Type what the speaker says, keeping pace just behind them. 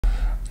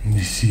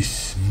This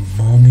is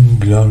Morning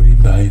Glory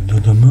by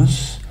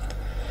Dodomos.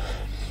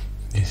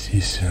 This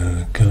is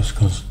a curse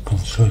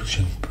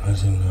construction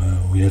puzzle.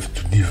 We have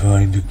to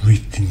divide the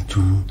grid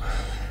into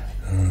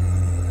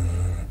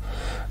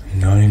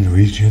 9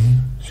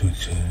 regions. So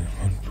it's 1,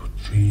 2,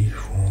 3,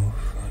 4,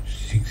 5,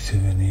 6,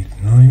 7,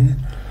 8,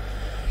 9.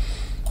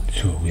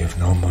 So we have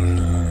normal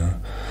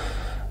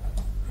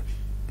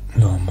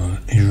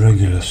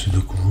irregular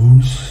Sudoku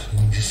rules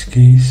in this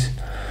case.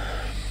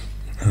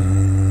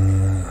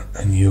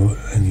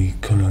 Any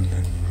column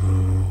and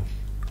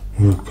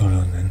row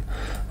column and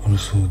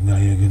also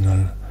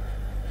diagonal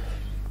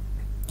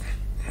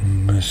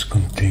must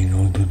contain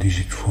all the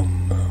digits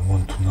from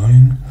 1 to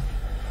 9.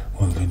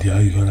 Well, the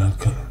diagonal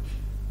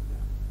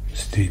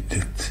state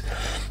that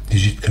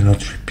digit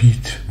cannot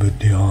repeat, but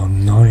there are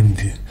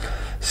 9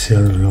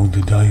 cells along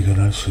the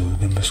diagonal, so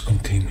they must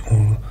contain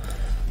all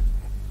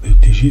the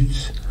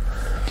digits.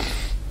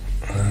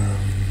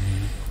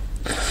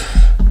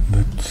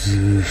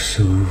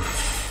 So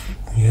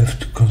we have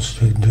to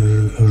construct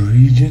a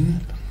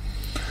region,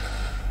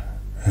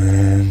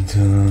 and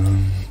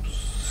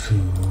so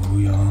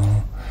we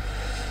are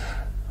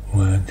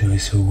where there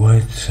is a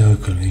white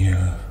circle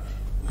here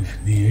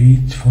with the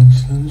 8, for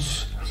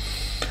instance.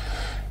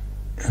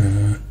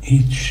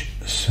 Each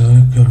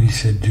circle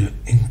is at the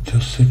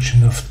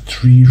intersection of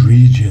 3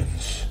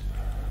 regions.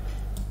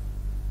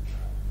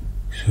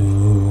 So,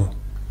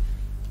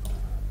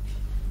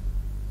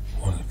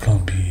 well, it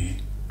can't be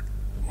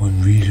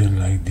one region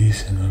like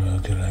this and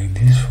another like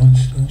this, for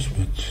instance,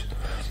 but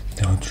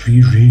there are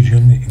 3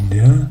 regions in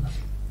there,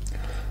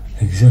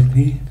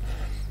 exactly,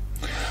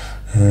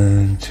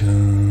 and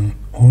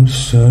all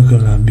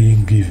circles are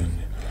being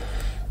given,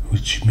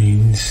 which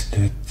means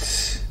that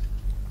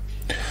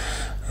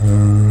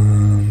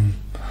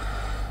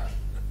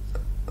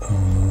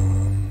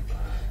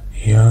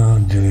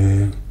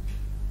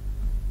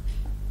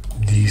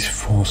these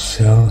 4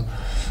 cells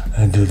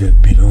either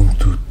that belong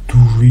to 2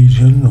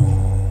 regions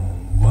or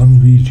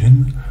 1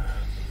 region,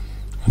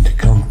 and they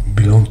can't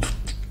belong to,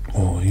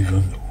 or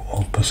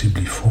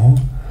possibly 4,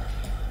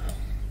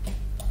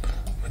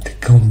 but they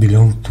can't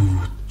belong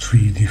to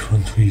 3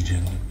 different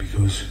regions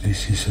because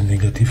this is a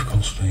negative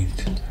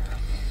constraint.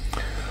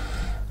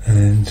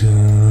 And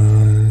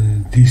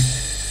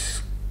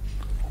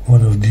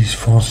one of these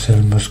 4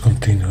 cells must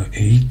contain an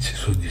 8,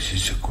 so this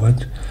is a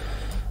quad.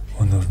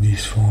 One of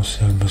these 4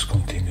 cells must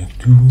contain a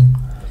 2,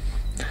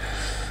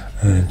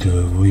 and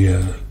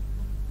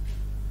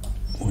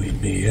we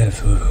may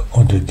have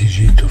other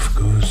digit, of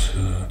course,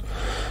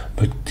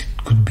 but it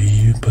could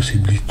be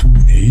possibly 2,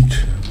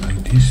 8,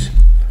 like this,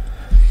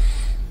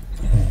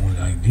 or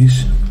like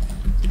this,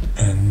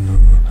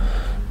 and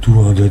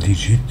 2 other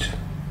digits,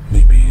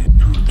 maybe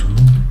 2, 2,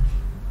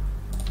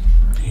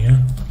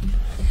 here.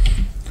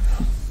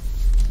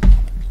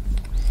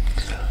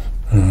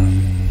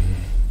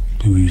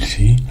 We will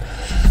see,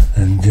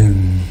 and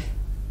then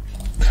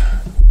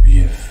we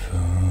have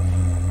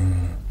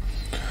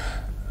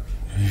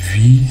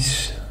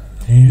V's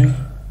here,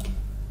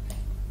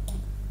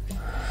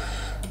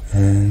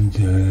 and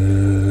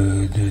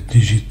the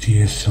digit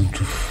here sum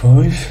to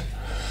 5,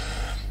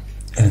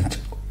 and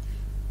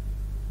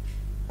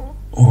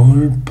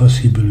all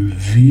possible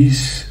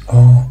V's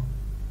are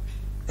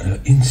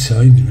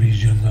inside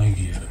region are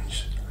given.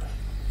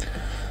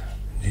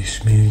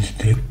 This means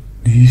that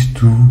these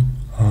 2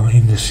 are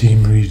in the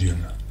same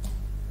region.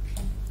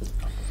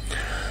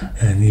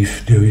 And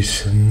if there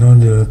is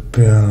another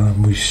pair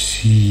we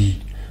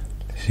see,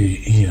 say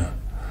here,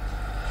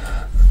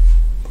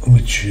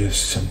 which is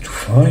sum to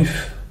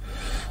 5,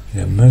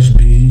 there must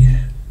be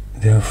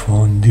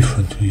therefore in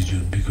different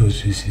region,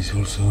 because this is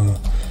also a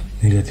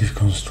negative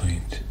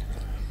constraint.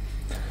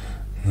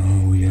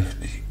 Now we have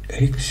the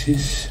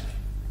axis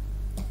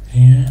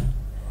here,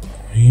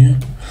 here.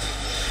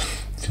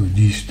 So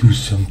these 2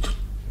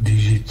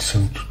 digits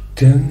sum to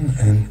 10,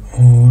 and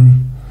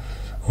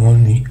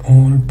only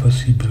all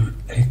possible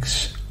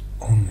x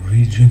on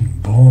region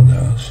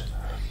borders,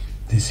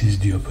 this is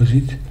the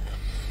opposite,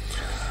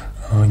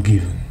 are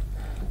given.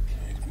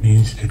 It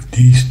means that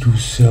these 2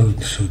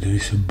 cells, so there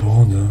is a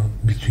border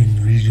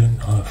between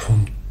regions, are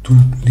from 2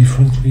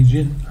 different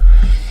regions,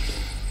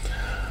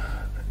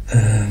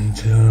 and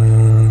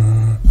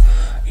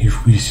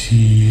if we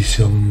see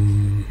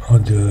some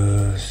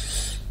other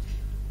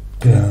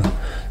pair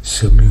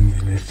summing,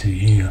 let's say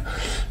here,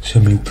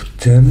 summing to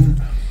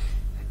 10,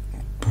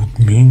 would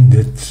mean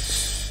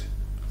that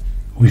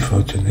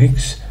without an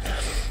x,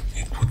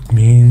 it would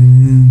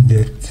mean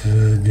that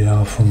they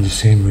are from the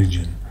same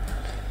region.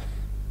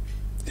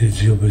 That's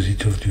the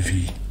opposite of the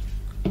V.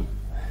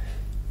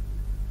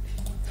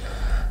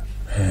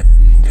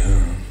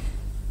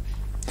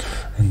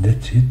 And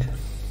that's it.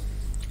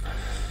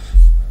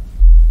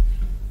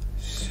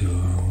 So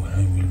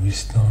I will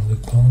restart the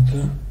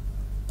counter.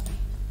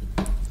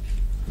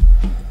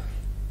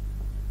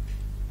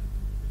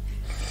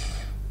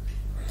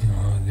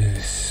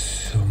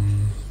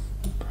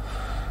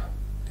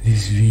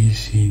 This V,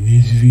 see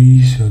this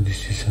V, so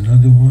this is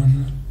another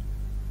one.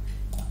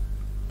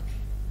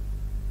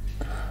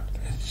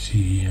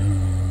 see,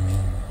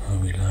 I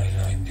will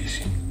highlight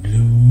this in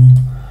blue,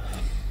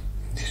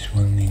 this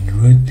one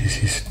in red.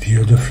 This is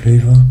the other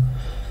flavor.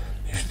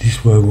 If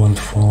this were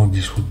 1/4,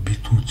 this would be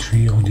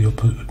 2/3 on the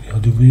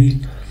other way.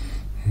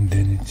 And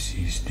then it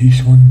is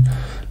this one.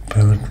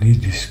 Apparently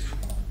this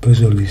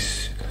puzzle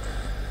is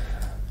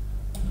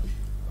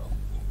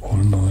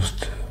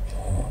almost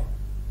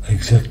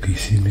exactly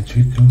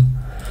symmetrical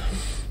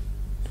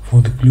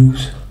for the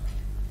clues,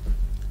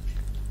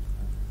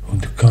 or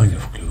the kind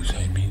of clues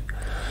I mean.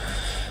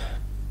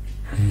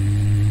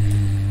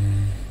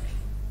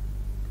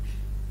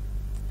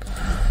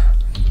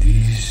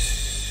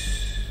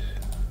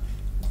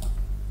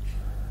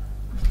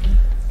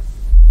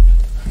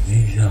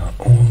 These are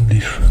all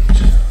different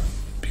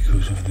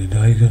because of the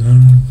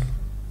diagonal.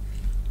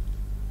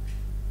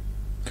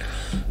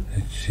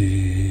 Let's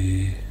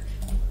see,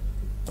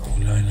 I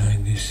will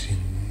highlight this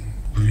in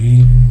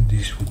green.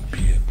 This would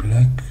be a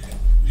black,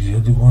 the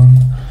other one.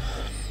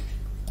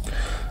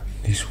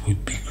 This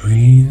would be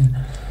green,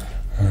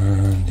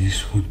 and this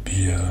would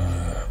be a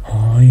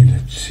eye.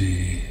 Let's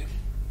see,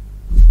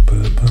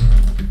 purple.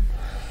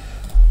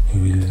 We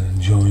will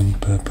join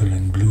purple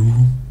and blue.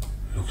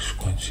 Looks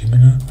quite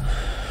similar.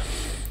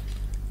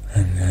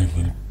 And I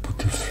will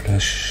put a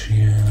flash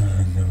here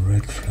and a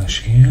red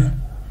flash here.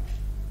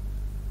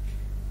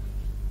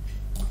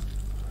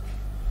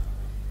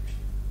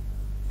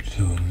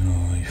 So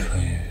now if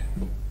I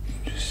do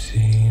the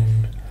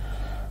same,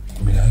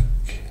 black,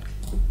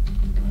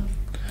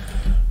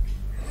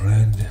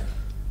 red,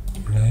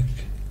 black,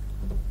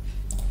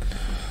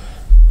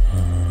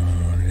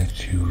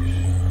 let's use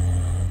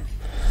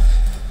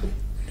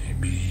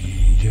maybe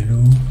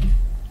yellow,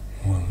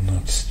 well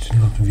not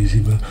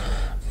visible,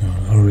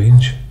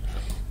 orange.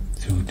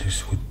 So this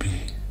would be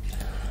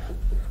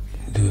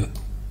the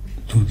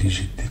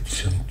 2-digit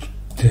division to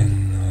 10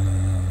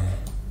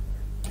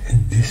 in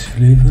this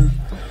flavor.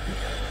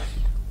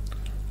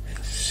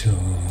 So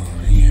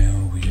here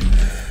we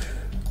have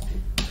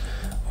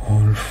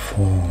all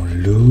for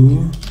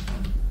low,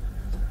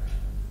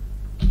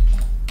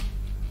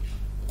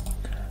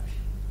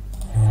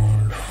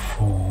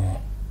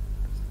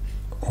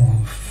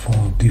 all for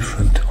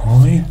different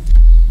high.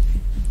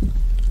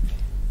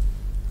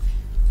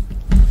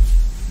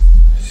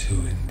 So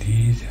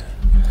indeed,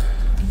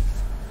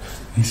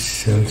 this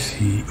shall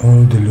see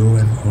all the low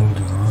and all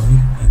the high,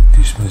 and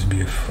this must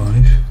be a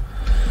 5,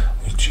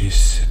 which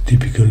is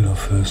typical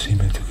of a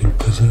symmetrical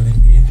puzzle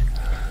indeed.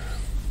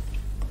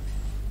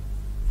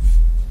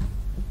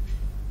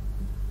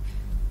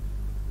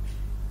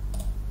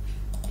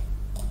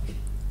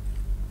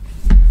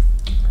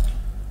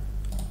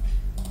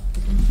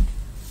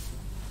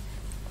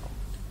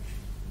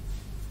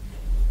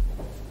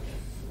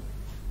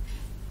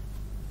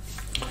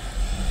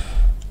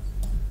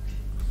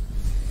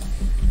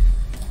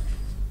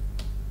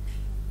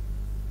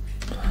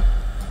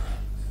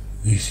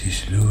 This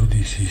is low,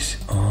 this is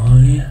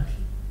high,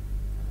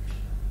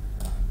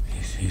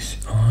 this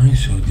is high,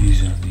 so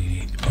these are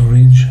the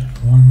orange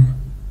one,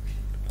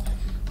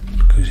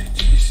 because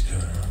it is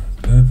the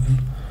purple,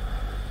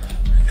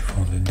 and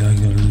for the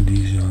diagonal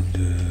these are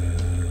the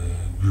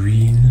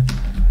green,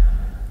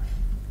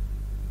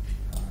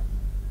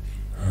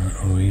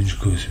 orange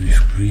goes with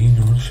green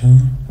also.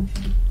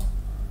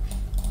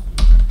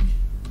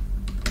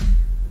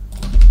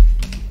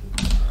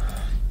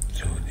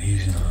 So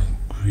these are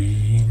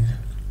green,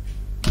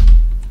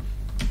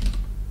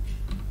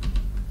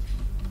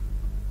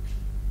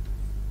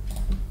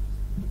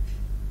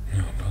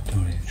 no, not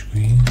orange,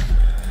 green,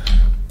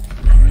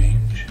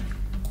 orange.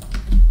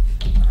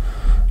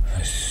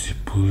 I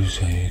suppose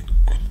I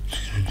could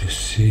do the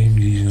same.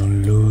 These are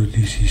low,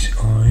 this is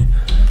high,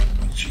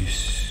 which is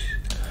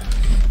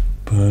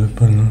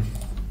purple.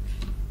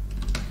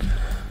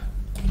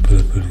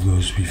 Purple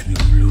goes with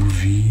the blue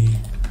V,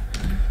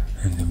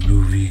 and the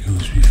blue V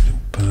goes with the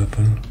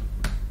purple.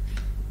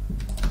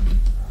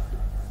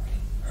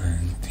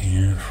 And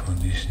here for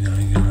this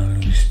diagonal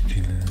we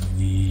still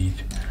need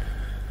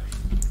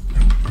a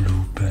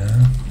blue pair.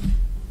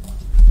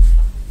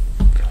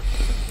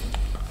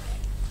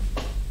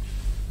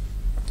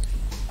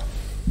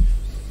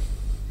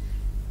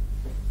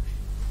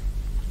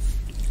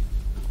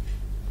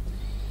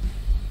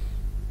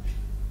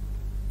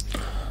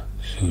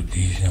 So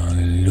these are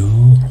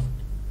low.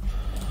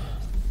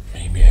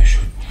 Maybe I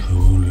should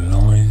draw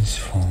lines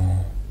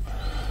for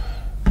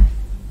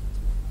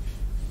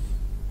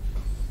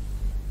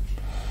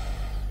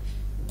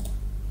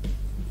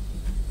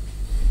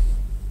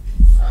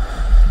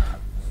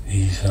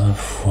these are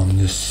from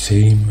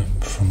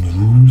the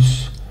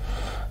rules,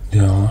 they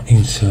are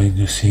inside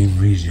the same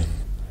region,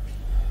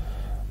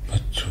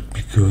 but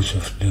because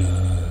of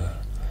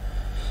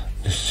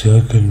the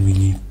circle we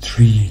need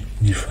 3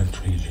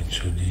 different regions.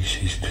 So this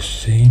is the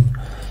same,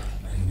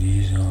 and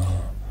these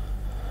are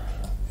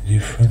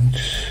different,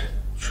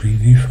 3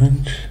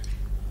 different,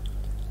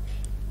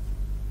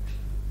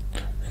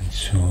 and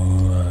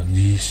so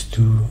these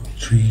 2,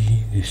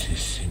 3, this is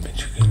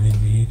symmetrical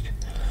indeed.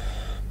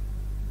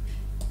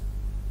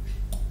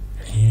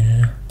 Here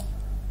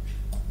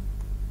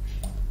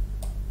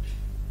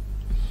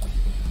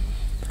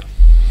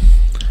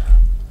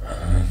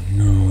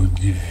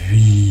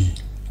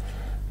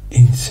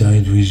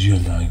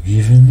regions are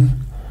given.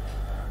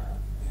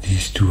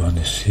 These two are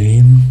the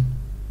same,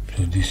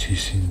 so this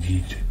is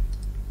indeed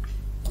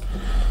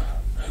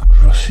a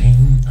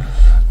crossing.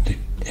 The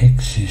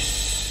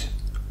axis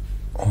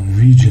on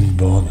region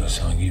borders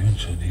are given,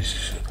 so this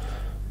is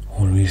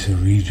always a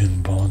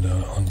region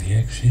border on the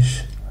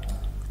axis.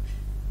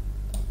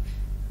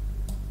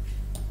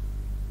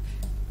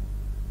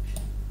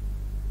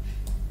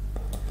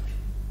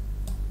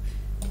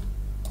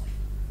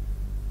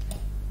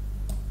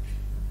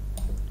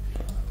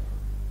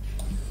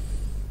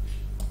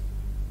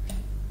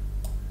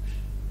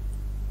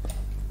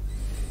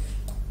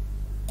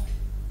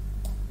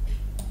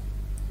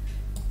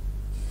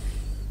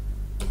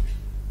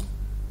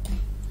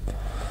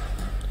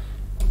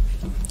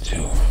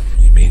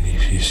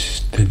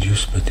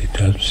 Tedious, but it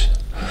helps,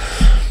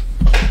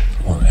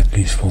 well, at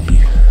least for me.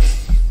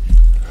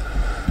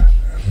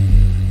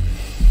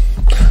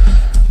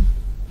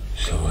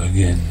 So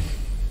again,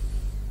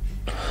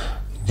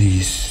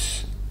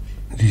 this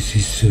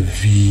is a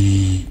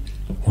V,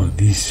 well,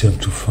 this is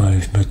up to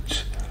 5,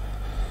 but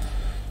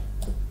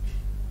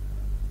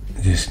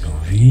there's no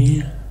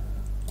V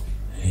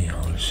here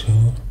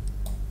also.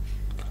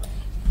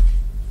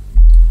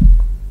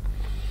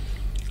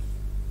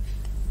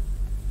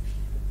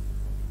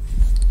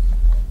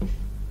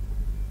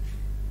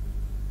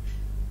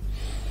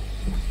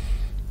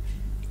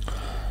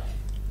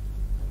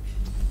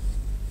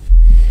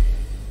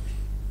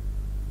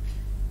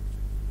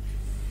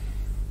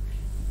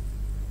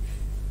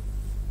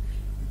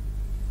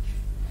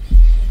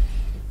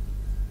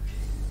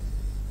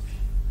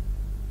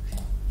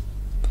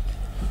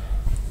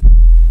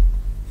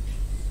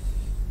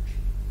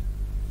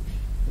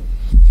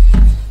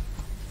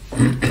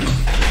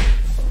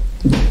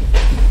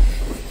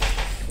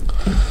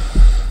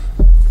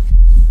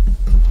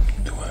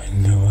 Do I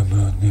know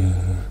about the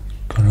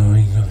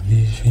coloring of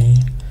this V?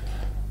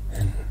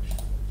 And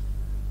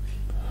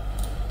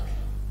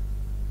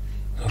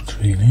not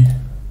really.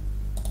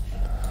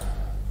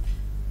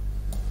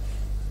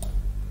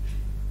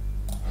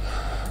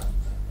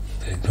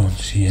 I don't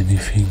see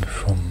anything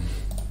from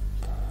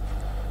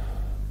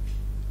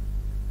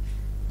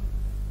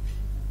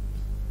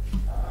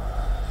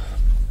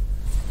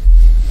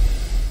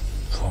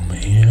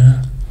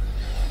here.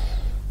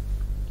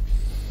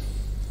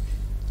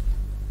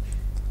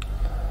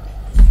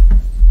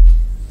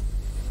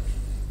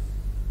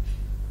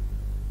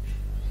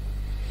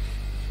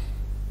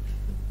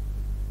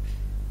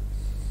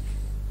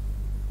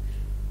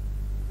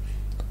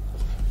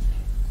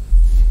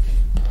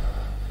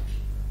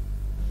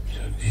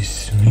 So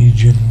this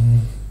region,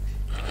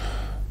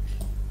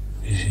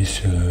 this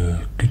is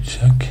a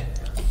cul-de-sac.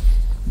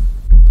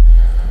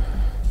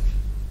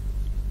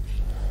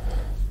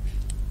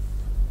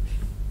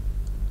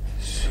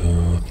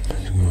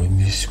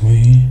 This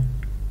way.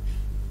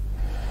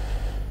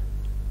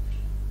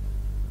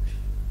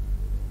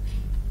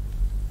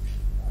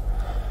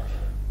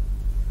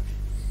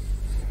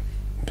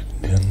 But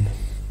then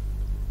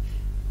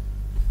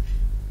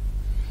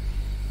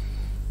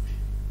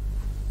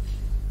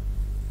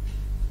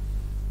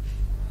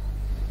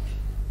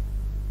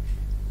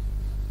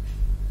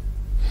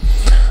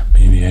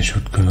maybe I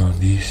should color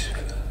this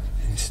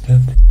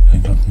instead. I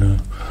don't know.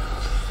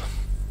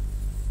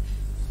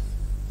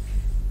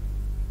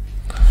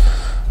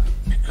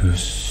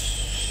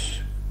 Because,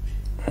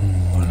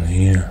 well,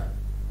 here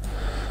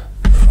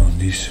for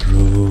this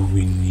row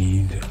we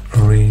need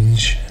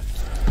orange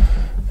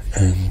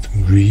and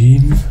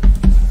green.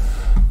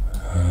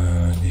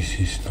 This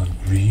is not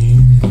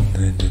green,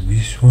 neither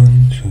this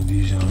one, so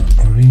these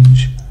are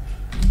orange.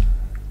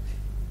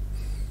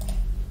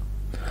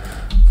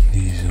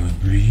 These are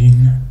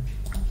green.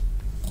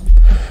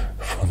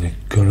 For the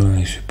color,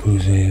 I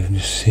suppose I have the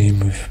same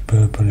with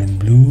purple and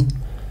blue.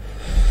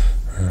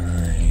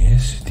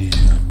 Yes,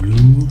 these are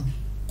blue,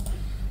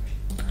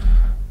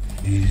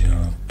 these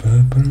are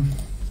purple,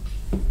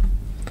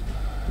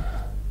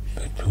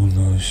 but who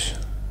knows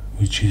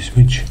which is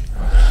which.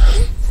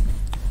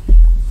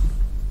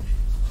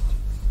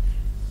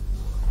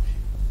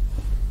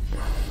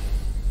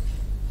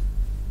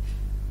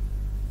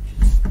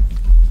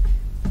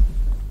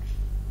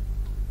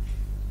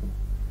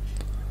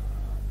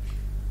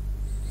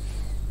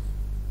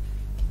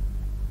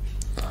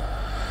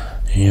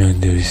 Here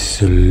there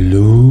is a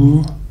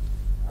low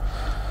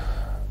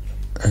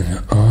and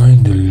an eye.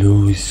 The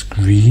low is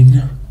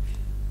green,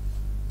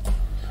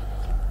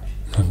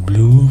 not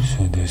blue,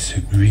 so there's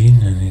a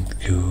green and it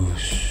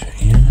goes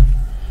here.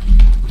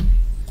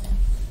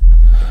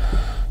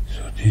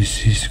 So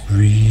this is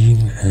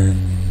green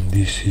and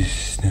this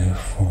is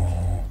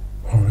therefore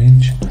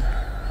orange.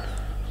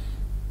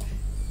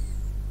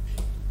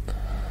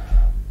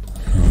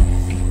 So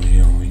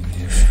here we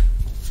have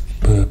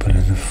purple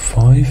and a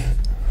 5.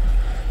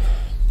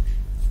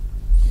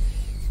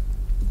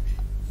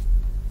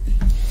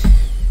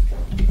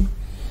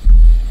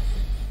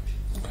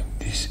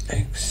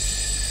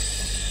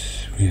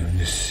 X, we have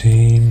the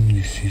same.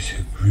 This is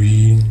a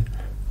green,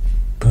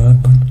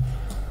 purple,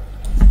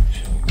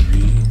 so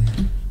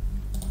green,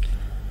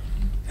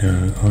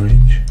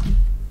 orange,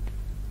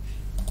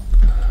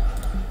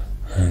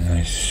 and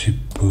I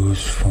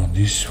suppose for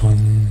this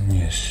one,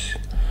 yes,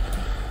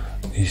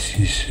 this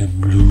is a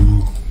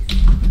blue,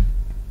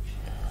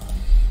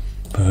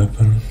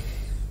 purple,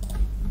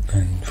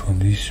 and for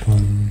this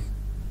one,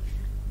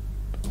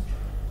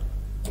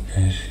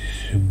 yes,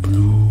 it's a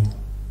blue,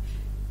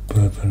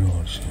 purple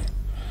also.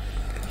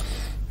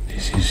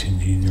 This is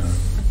indeed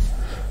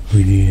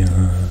really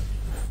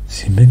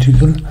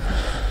symmetrical.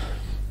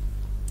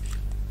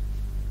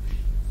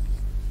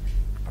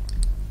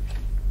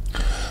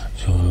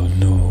 So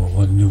now,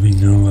 what do we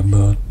know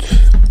about?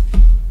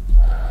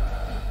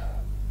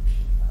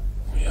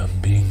 We are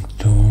being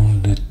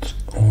told that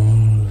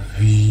all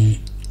the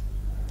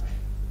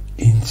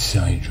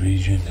inside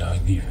regions are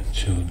given.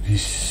 So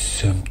this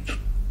sum to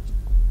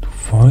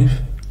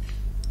 5.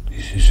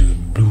 This is a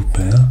blue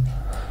pair.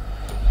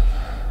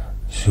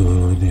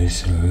 So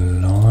there's a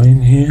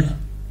line here,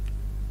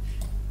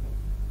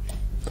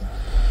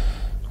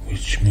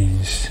 which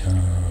means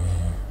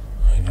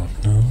I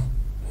don't know.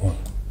 Well,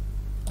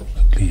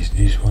 at least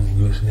this one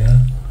goes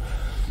there.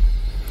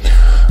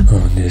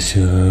 There's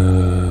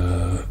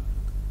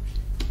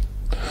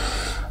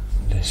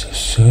a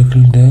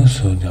circle there,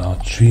 so there are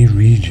 3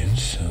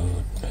 regions.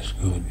 So let's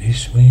go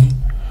this way,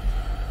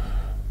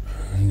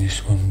 and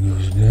this one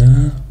goes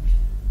there.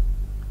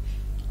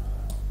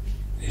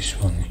 This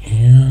one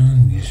here,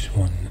 this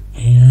one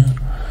here.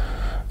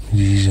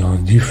 These are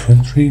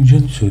different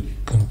regions, so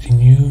it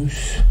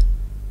continues.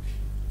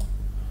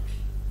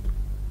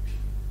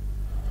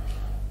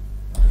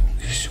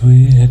 This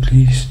way at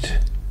least.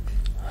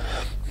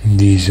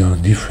 These are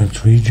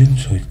different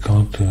regions, so it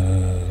can't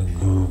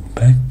go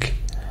back.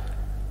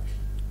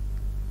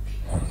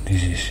 Well,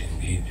 this is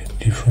indeed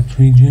a different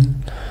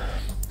region,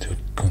 so it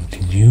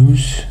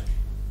continues.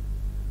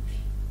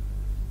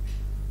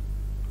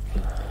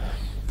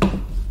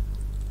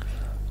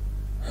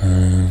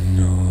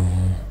 No.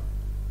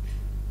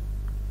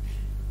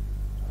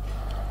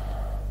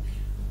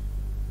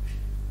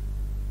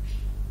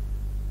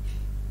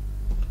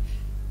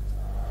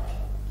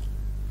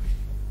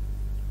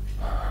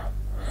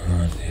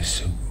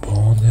 There's a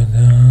border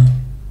there.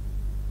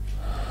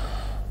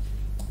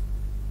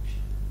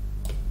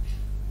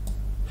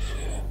 So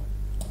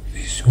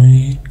this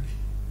way,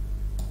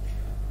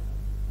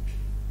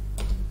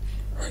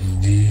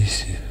 and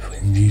these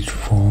indeed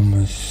form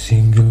a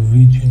single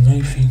region,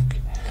 I think.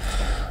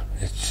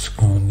 Let's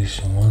count this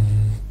 1,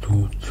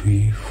 2,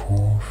 3,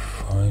 4,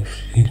 5,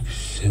 6,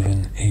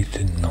 7, 8,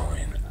 and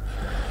 9.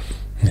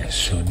 Yes,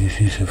 so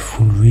this is a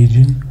full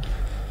region.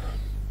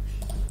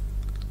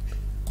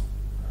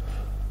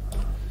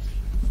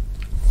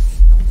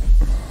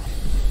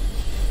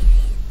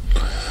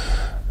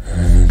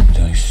 And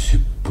I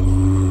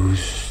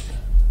suppose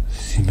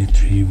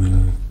symmetry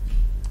will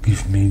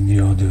give me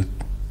the other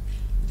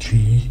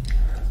 3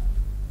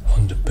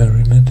 on the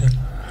perimeter.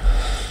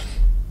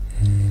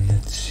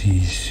 Let's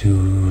see,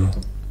 so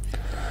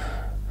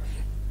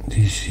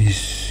this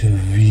is a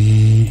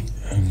V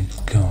and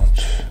it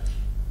counts,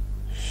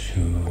 so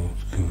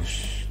it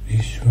goes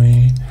this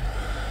way,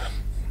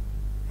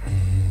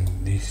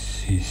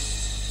 this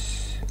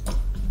is,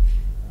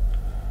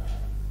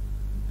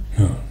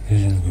 no, it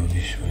doesn't go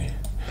this way,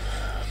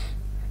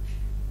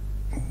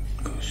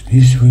 it goes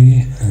this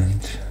way,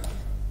 and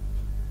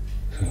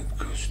so it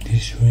goes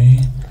this way,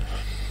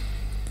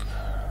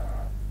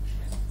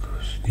 it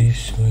goes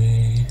this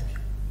way.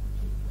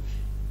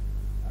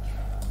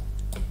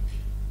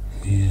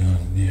 These are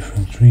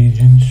different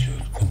regions, so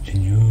it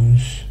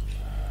continues.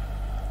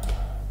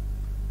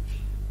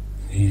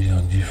 These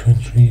are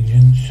different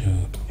regions, so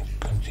it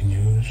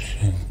continues,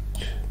 and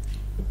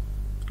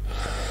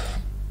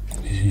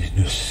this is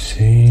the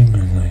same,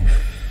 and I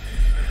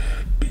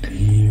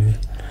believe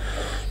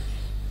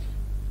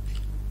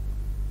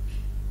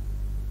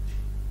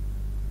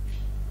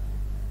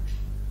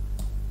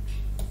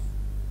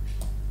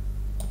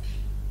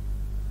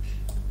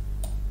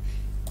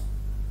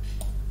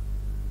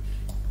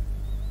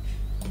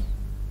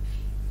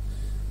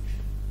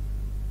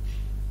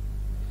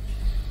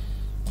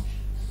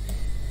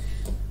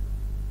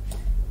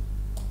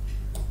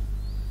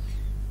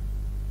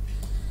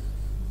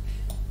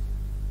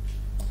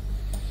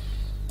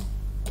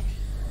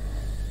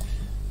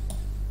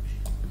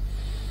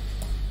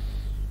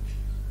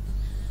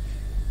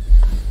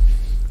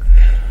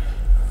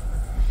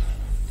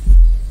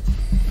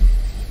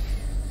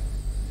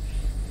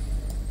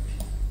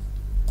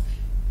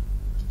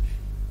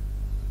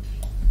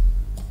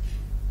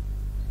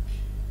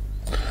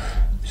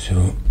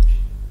so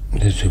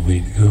that's the way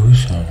it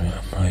goes. I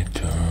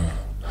might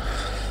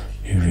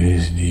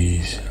erase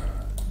these.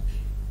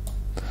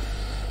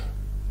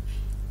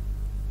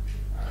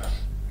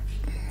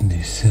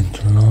 This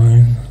center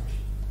line.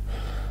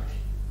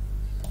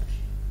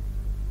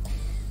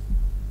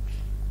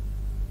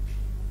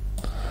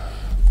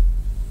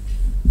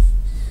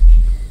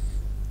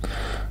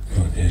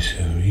 Oh, there's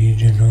a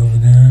region over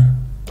there.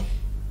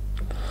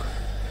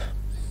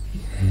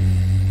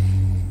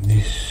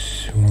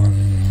 This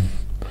one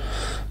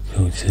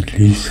it's at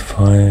least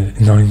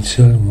 9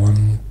 cells.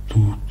 1,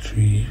 2,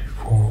 3,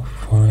 4,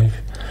 5,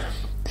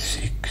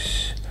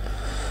 6,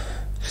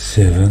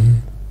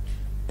 7,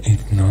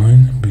 8,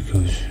 9,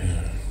 because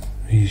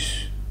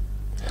this.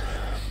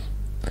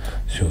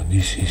 So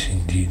this is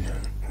indeed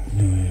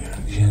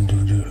the end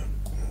of the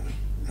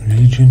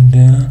region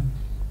there,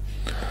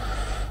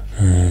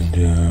 and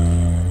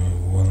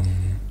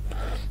 1,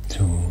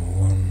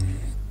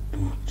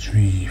 2,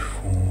 3,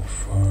 4,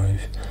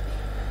 5,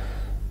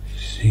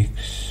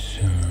 6,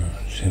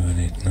 7,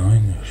 8,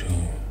 9. So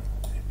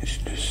it's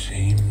the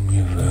same. We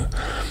have a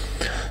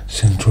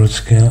central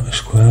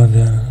square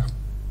there.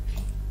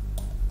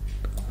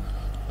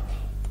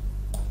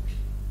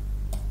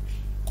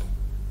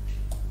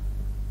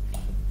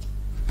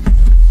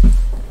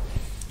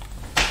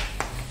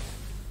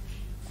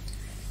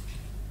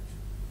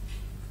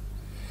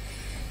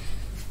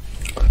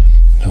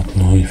 Don't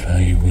know if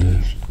I will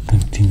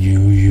continue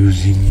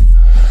using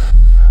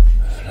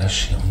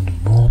flashing on the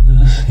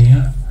borders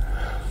here,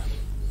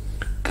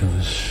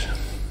 because,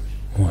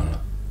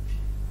 well,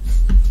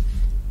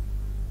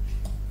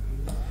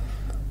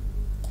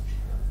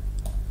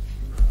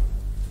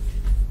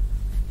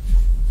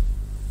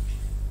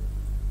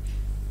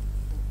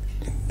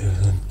 it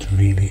doesn't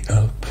really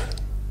help,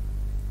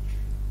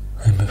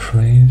 I'm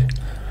afraid.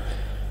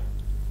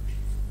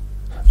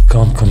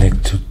 Can't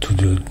connect to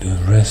the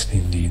rest,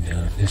 indeed,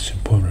 that's the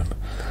problem.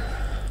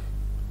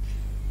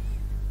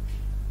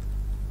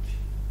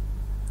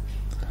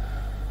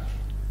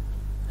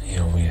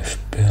 Here we have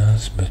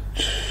pairs, but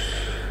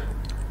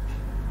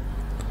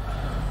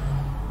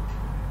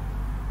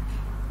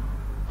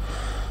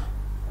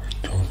I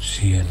don't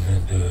see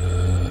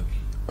another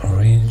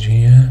range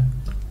here.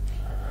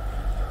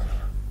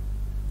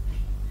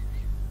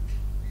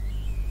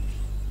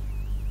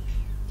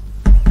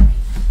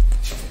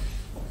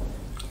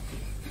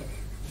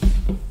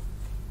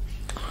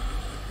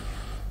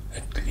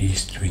 At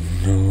least we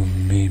know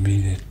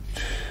maybe that,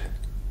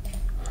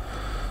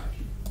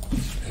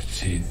 let's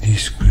say,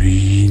 this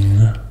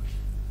green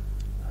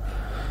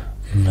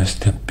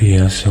must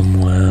appear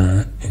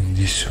somewhere in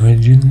this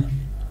region.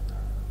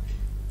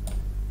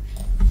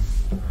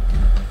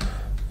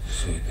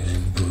 So it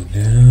doesn't go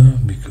there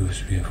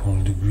because we have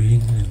all the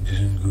green. It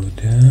doesn't go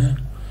there.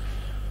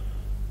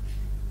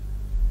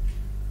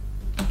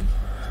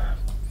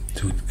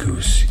 So it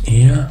goes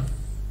here,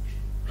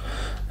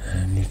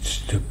 and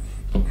it's the,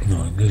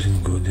 no, it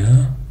doesn't go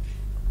there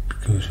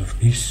because of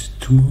these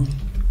two.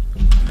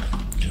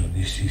 So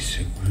this is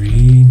a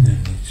green,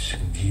 and it's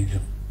indeed a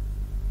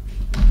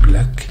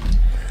black,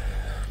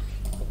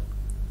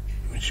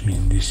 which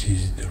means this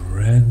is the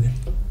red.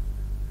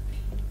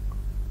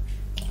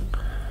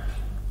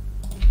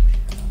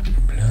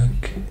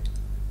 Black,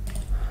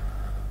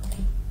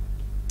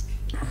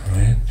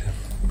 red,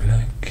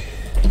 black.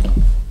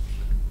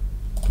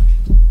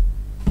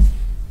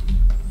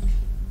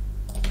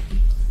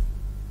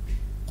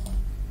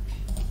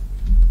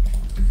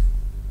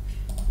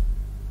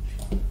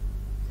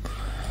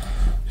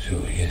 So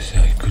yes,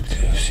 I could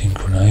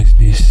synchronize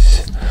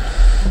this,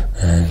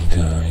 and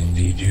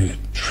indeed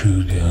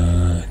through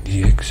the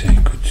X I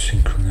could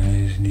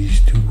synchronize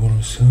these two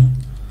also.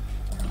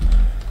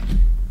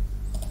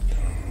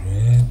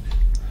 Red,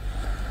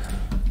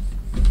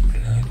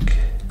 black,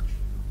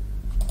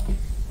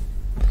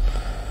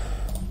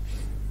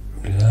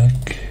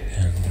 black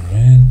and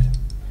red.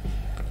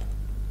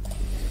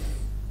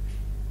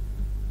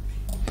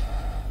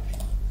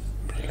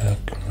 Black,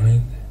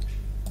 red.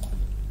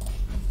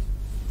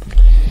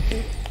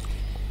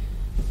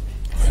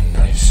 And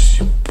I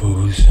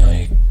suppose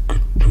I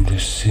could do the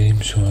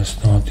same, so I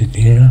started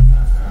here.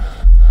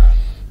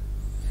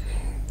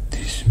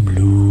 This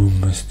blue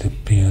must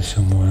appear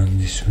somewhere in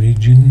this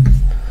region.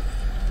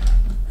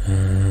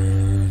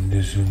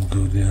 Doesn't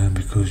go there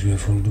because we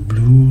have all the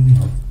blue,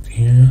 not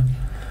here.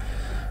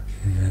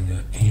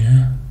 Another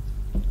here.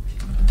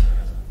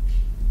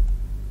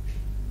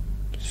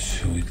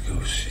 So it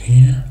goes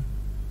here.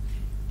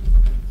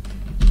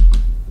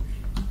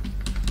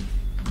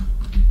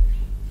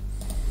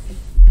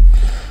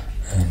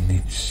 And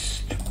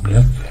it's the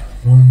black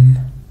one.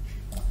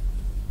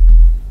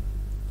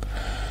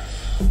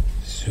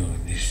 So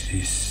this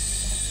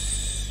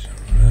is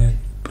red,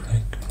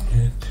 black,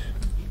 red.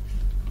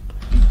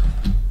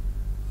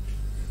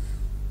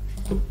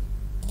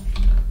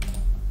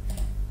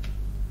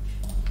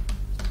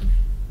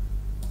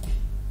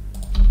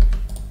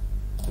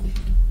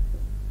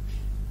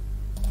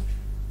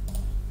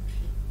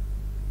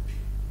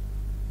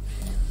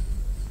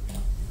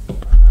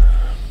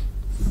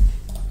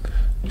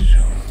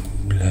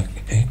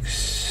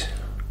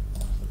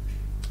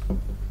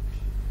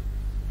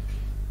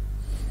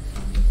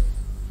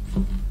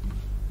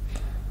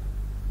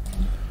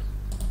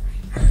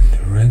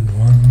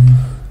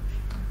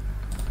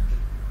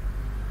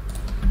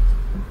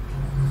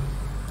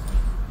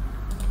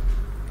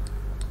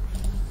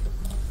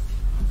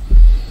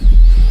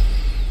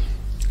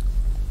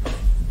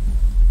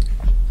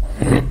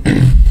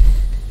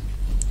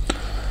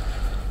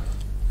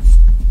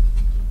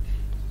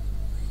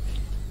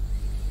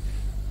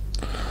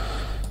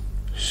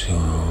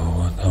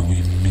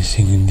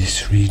 missing in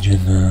this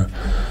region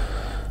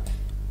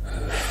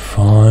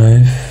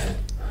 5.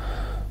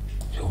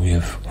 So we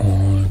have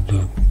all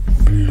the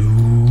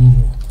blue,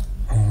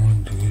 all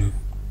the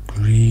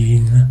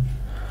green.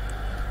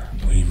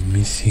 We're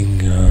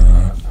missing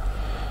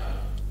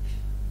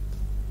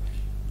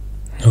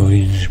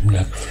orange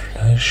black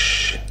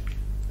flash,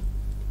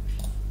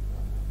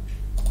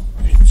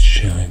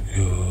 which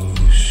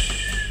goes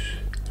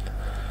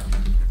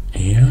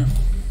here.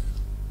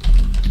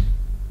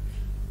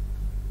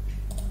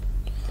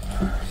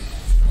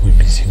 We're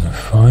missing a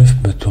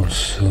 5, but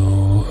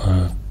also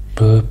a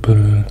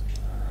purple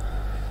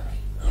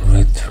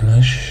red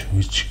flash,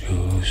 which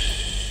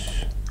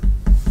goes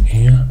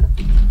here.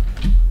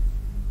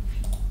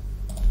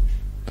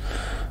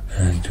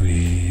 And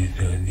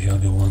the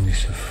other one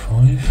is a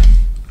 5.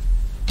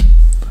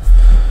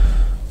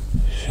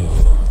 So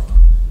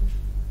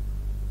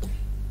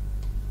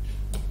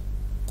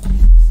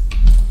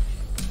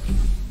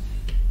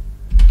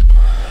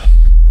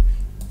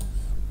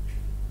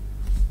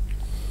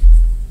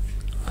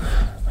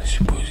I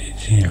suppose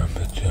it's here,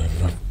 but I'm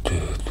not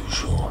too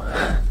sure.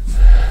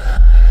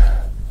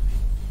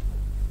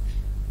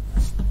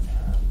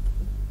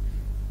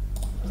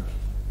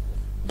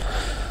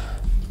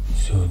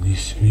 So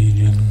this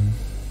region,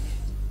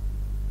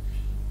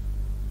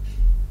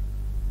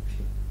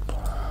 so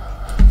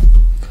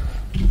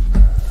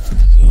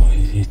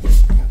is it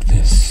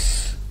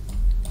this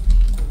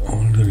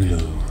all the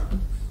low?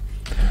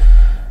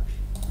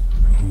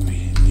 We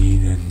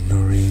need an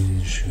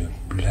orange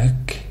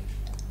black,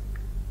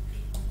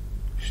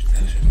 which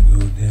doesn't go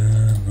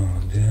there nor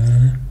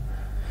there.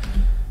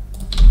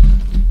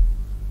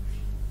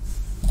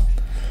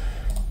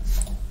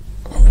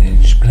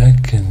 Orange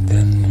black, and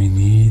then we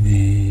need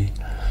a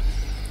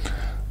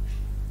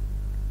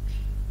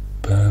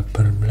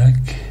purple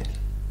black,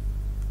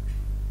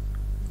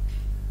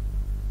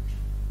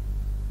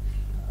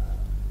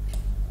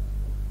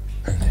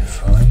 and a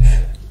 5.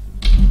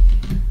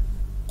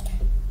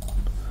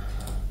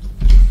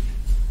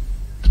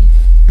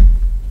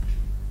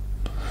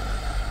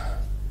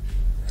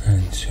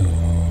 And so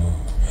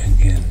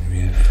again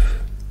we have,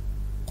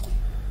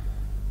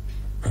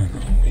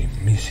 we're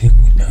missing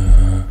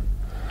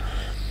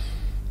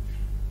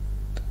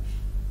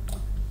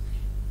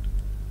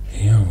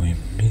here we're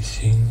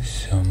missing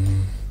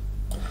some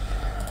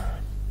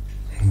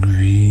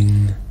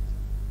green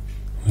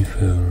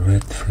with a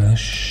red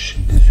flash.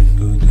 It doesn't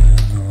go there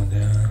nor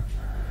there.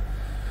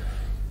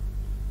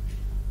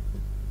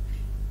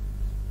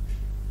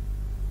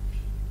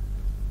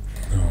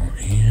 Nor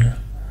here.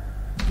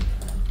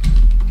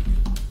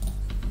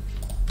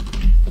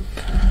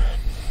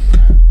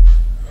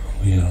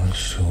 We are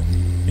also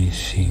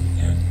missing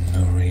an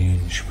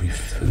orange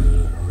with a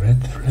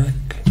red flag.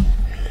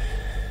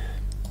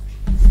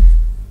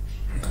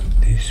 Not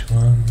this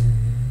one,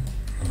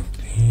 not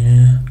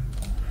here.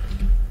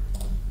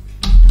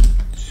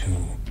 So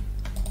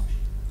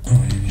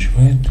orange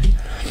red,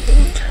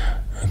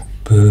 a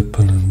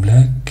purple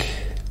black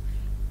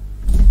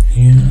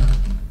here.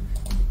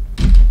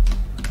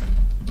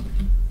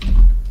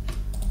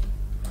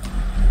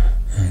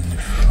 And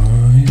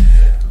 5.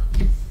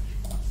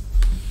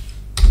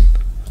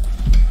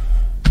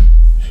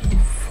 So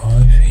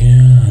 5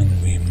 here, and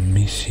we're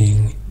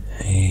missing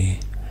a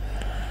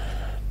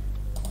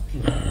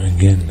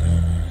again I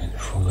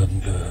forgot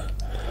the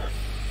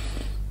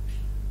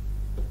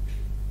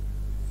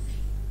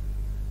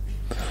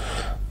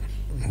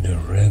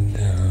red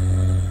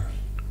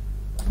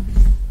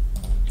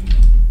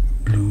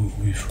blue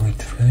with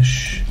red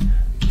flash,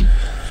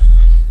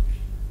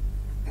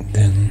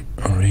 then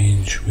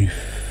orange with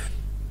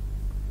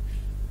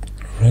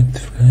red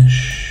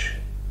flash,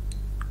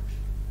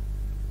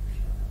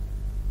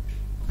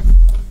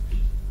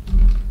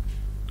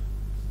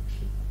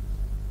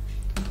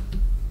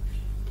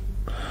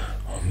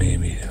 or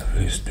maybe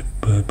first the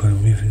purple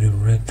with the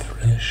red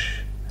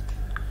flash.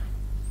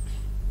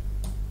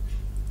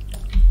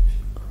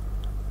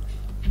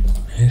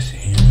 Yes,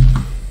 here,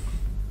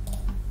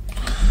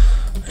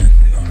 and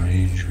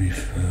orange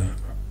with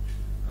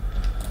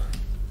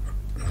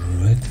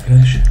red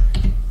flash.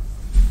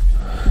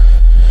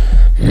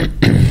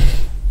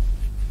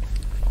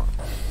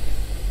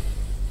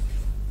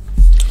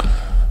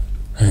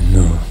 And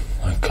no,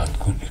 I can't.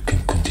 You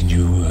can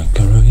continue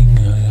coloring,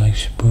 I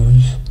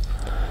suppose.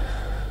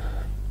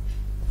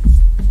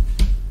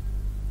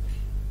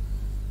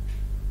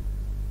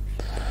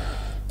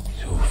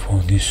 So for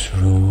this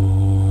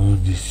row,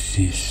 this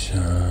is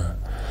a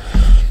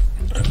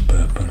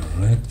purple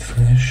red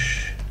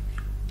flash.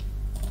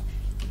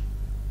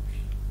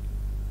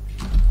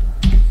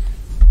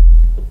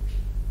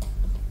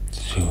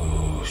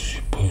 So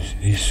suppose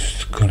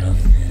this column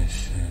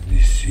is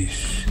this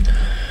is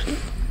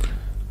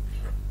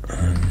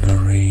an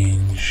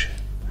orange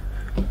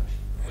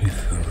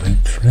with a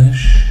red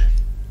flash.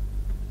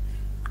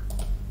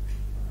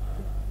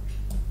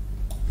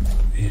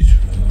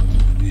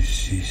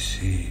 This is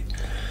a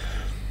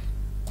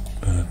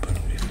purple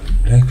with a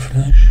black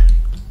flash.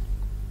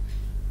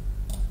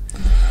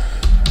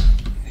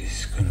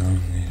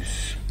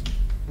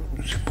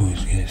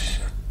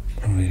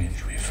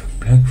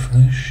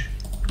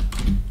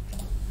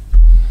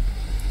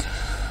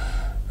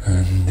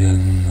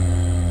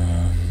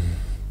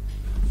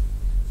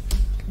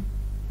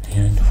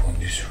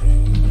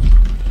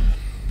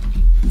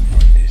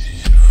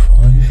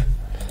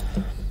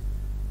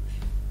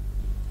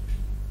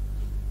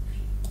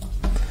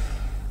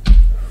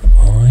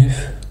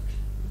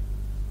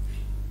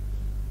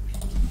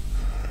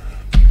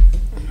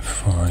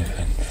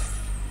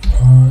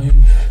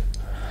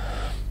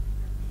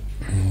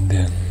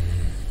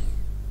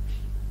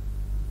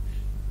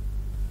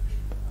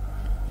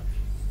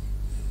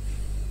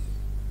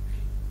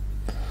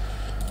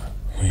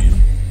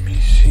 we're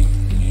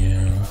missing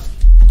here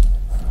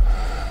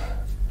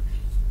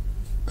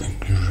a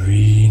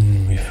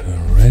green with a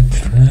red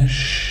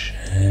flash,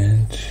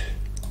 and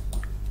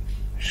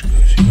which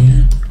goes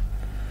here,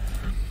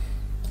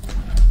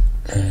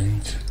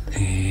 and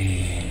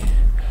a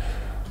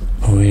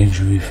orange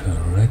with a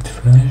red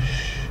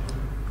flash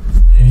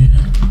here.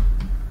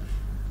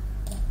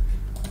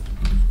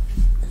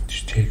 Let's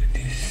check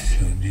this.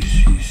 So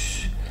this is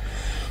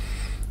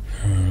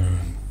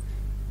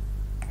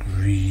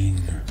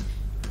green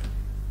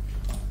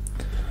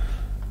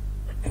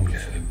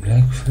with a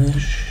black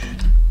flash,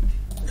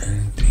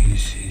 and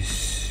this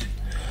is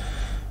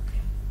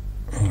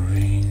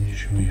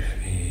orange with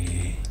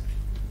a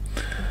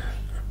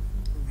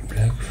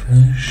black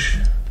flash.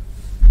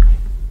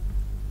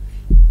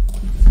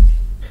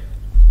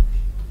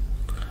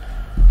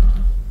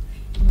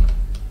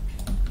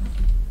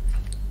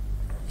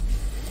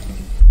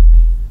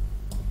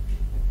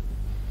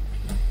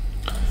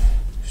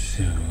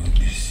 So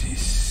this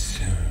is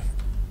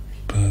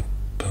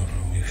purple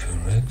with a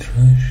red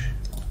flash,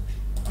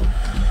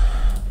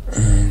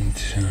 and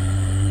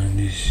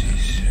this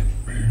is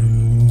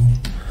blue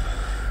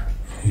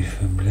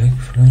with a black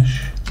flash.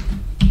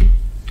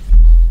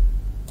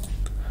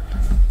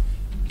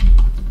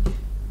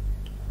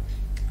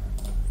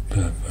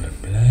 Purple,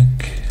 black,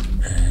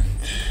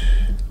 and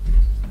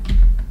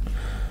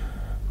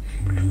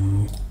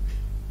blue,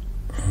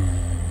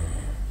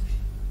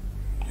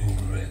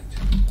 red.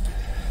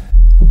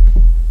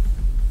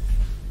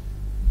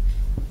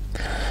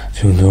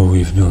 So now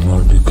we've done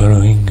all the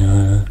coloring,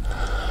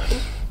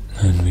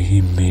 and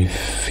we may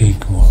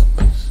think, well,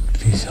 but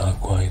these are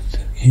quite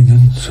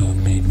hidden, so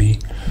maybe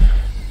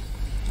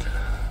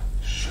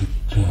should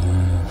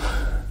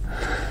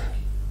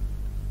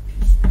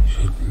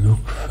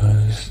look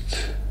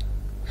first.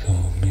 So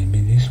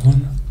maybe this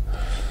one.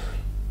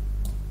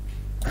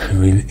 I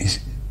will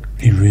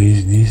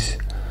erase this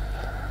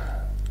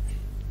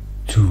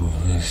too.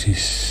 This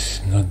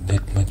is not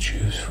that much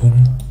useful.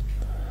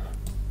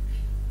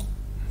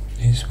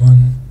 This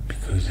one,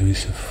 because there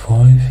is a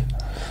 5.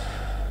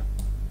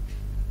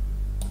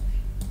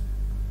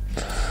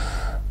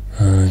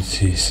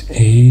 This is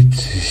 8.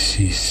 This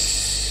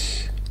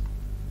is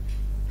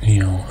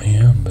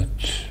here, but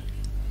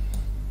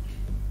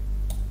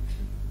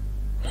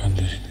how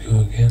does it go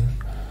again?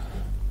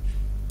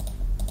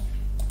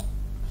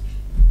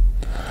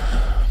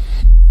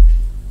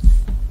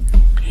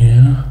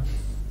 Here,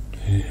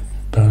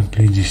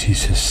 apparently this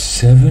is a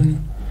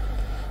 7.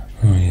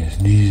 Oh yes,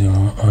 these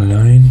are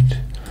aligned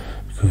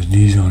because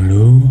these are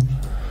low,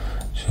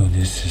 so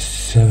there's a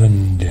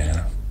 7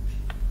 there,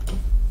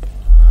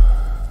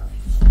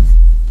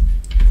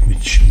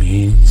 which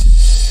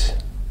means,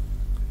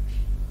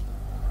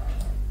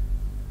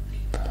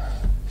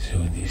 so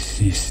this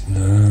is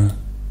the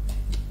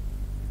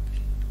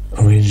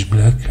orange,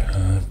 black,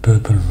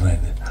 purple,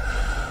 red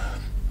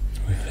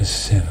with a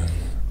 7.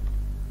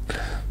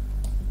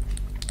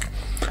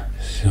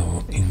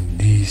 So in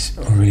this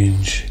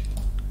orange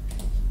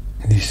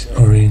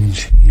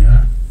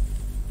here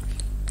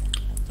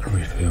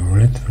with a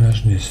red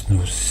flash, there's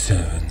no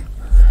 7.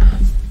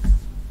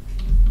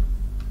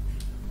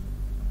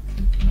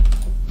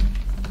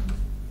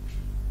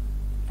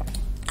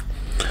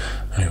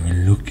 I will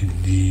look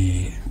at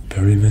the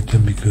perimeter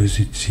because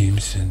it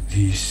seems that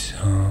these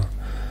are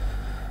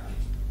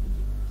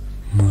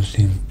most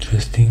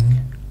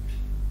interesting.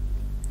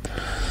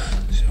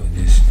 So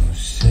there's no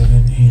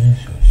 7 here,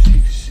 so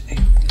 6, 8,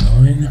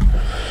 9.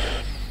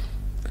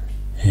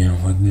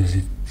 And what does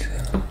it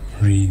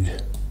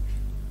read?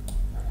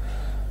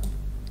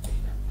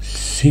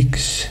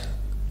 6.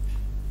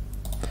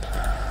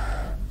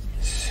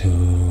 So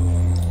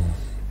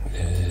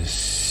there's a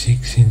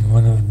 6 in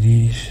one of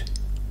these.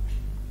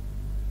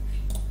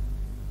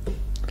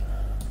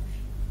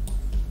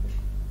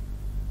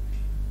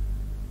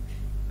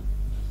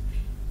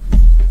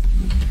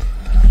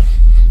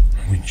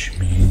 Which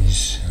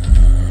means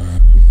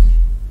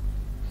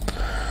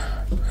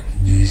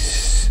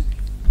this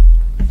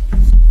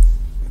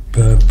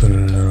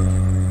purple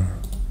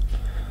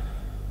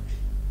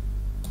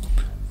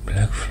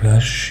black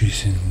flash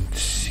is in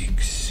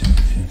 6,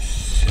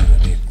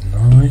 7, 8,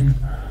 9.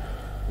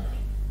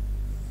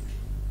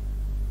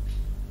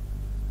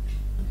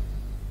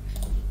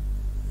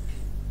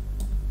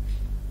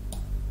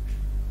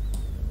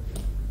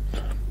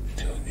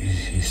 So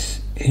this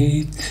is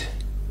 8.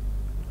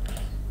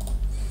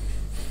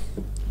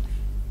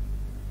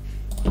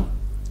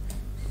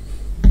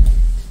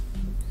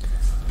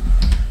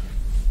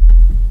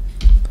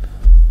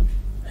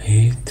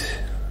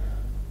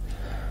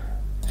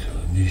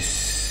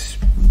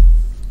 This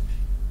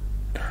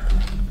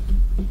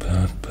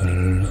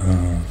purple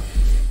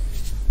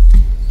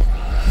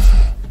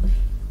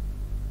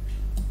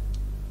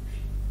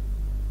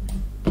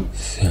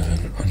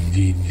 7.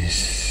 Indeed, this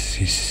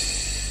is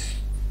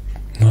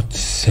not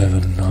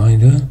 7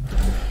 either.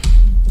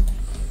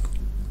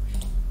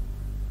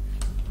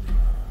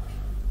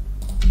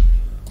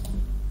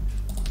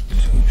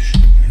 So I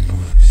should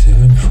remove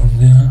 7 from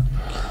there.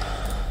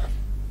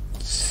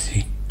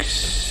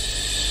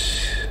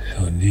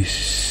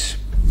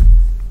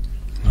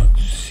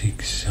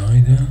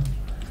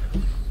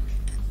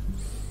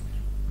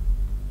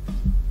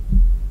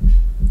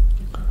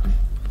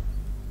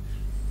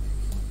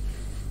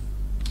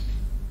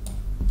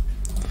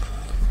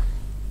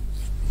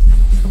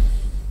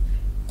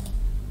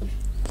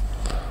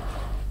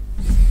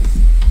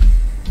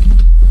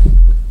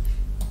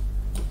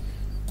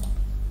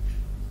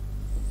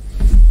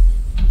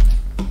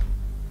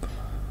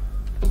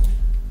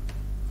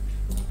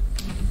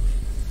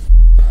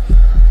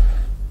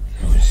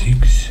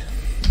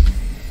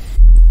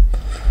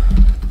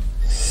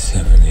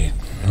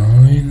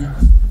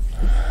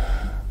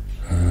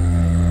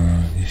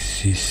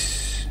 this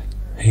is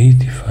 8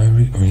 if I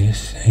oh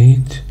yes,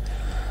 8.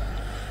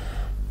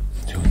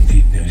 So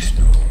indeed there is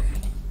no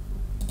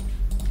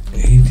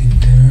 8 in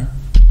there.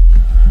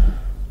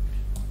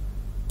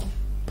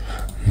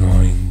 No,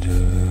 in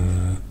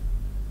the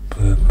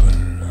purple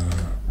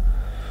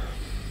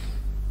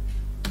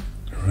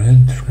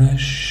red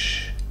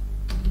flash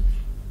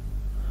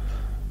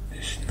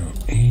there's no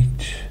 8.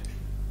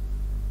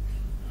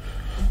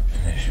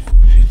 And I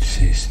suppose it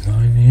says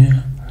 9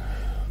 here.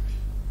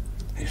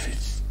 If it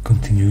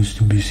continues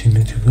to be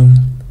symmetrical,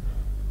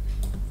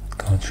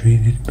 can't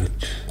read it,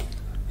 but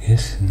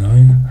yes,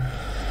 9.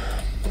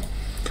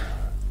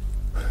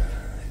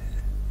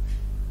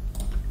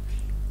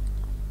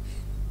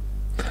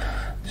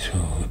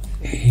 So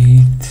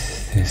 8,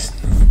 there's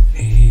no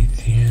 8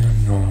 here,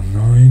 no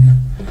 9.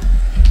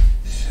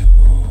 So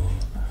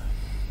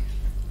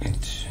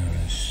it's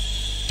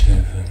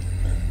 7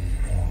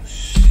 and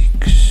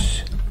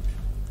 6.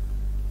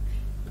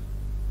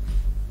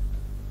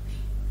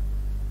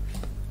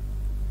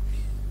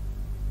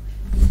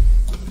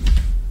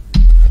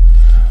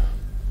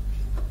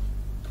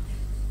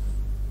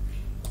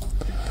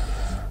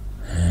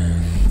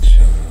 And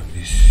so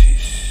this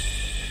is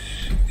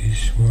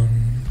this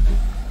one.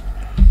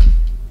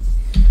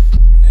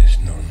 There's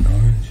no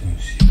 9, so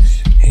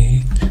 6,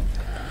 8.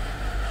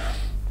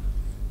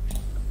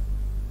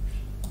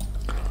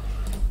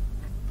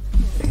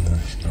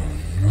 There's no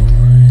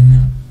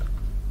 9.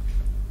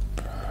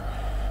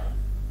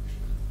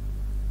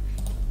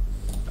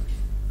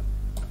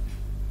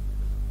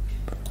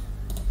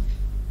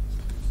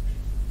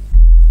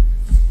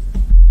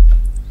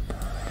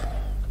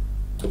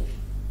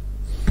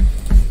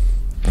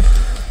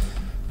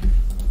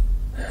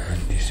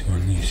 And this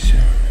one is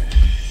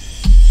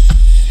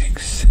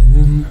 6,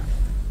 7.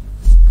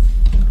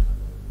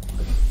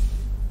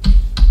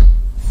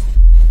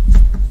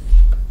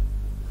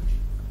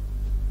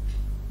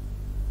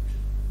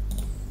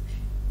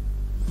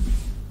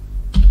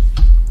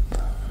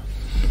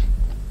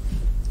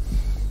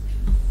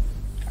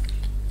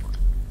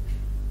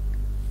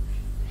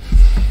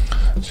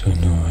 So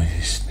now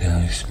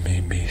there is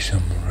maybe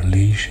some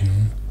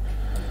relation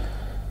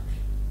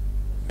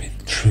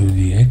through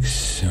the x.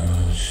 So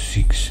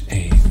 6,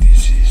 8.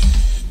 This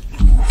is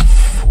 2,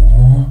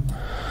 4,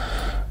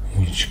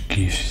 which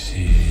gives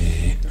a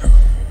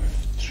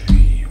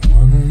 3,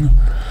 1,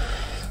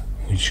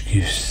 which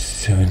gives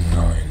 7,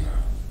 9.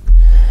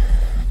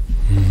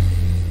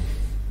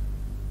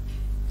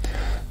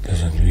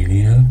 Doesn't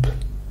really help.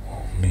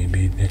 Or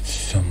maybe that's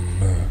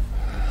some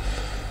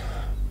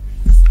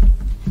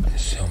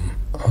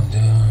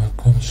other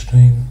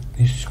constraint.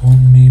 This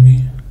one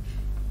maybe.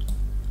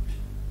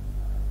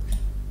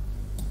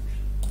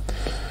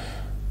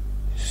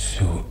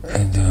 So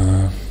add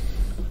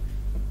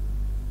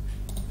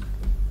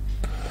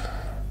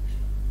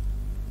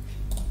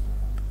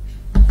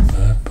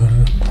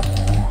purple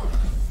or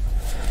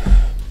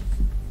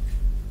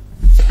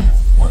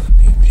well,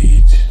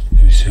 indeed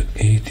there is an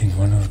 8 in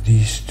one of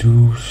these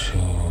two,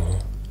 so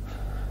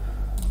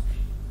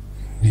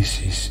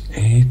this is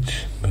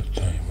 8, but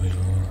I will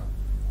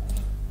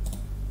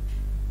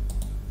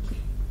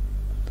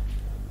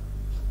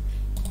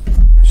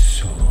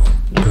so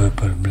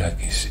purple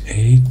black is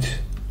 8.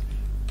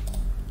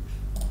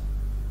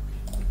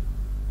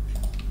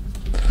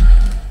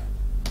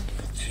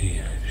 Let's see,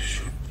 I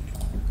should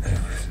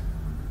have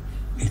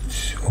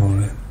it's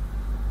all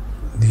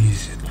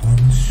these at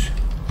once.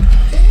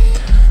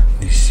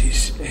 This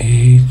is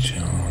 8,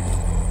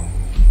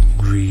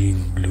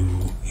 green,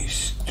 blue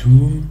is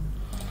 2.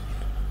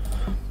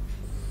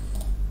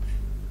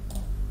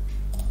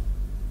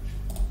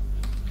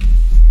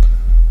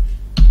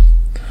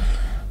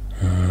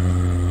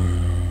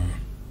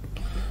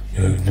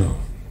 No,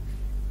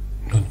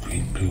 not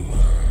green, blue,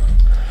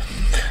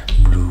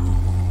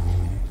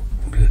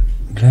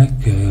 black,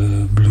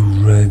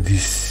 blue, red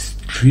is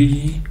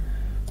 3.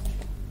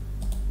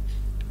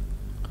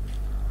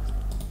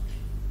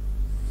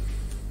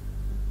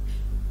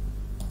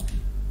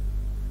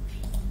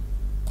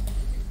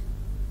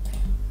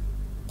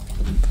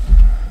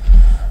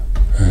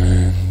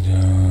 And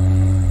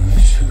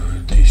so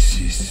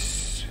this is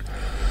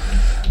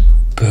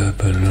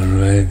purple,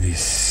 red is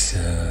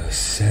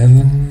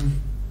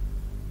 7.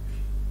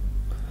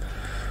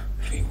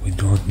 I think we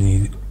don't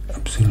need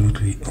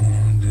absolutely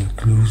all the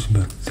clues,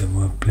 but they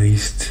were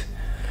placed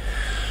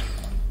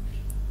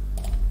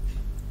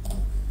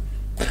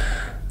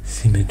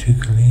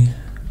symmetrically,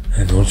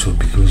 and also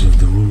because of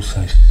the rules,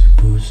 I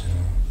suppose.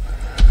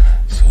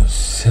 So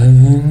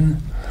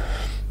 7,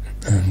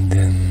 and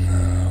then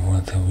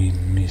what are we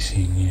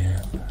missing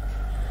here?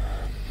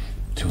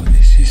 So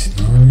this is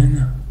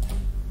 9.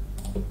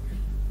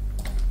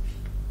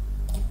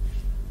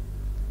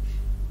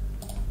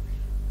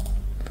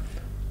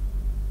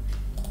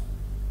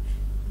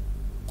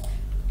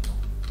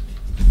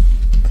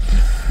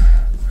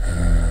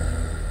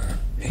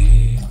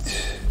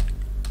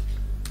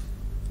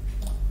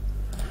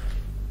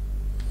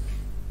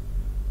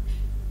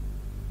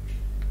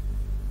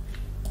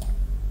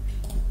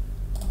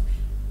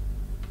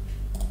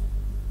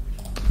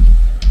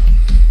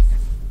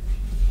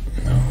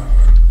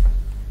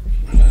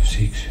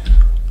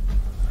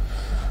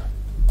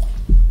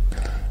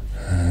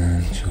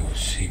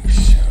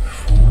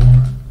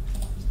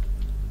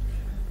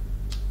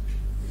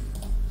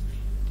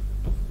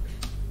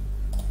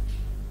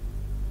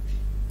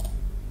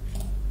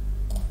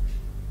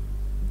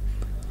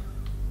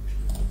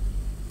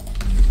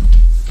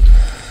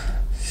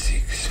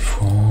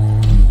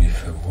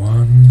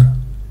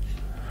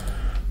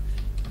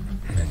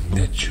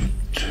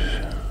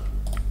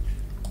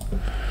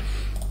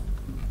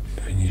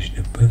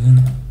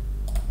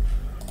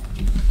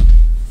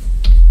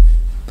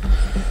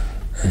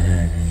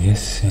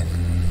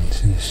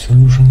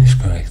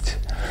 correct.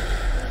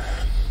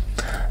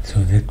 So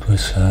that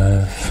was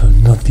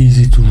not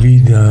easy to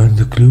read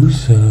the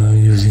clues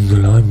using the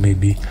line.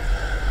 Maybe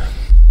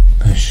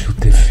I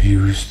should have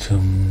used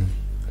some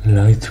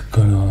light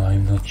color,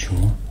 I'm not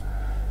sure.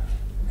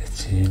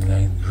 Let's see,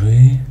 light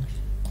gray.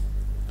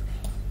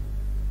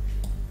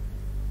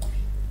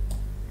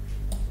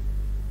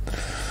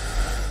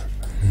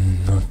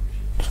 Not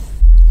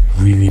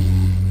really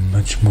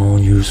much more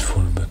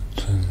useful, but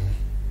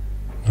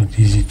not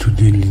easy to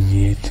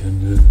delineate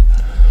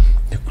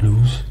the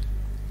clues.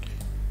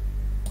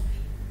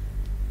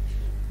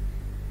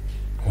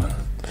 Well,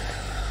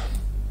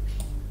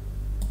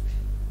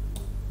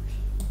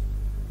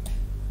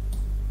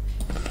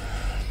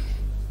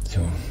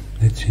 so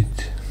that's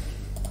it.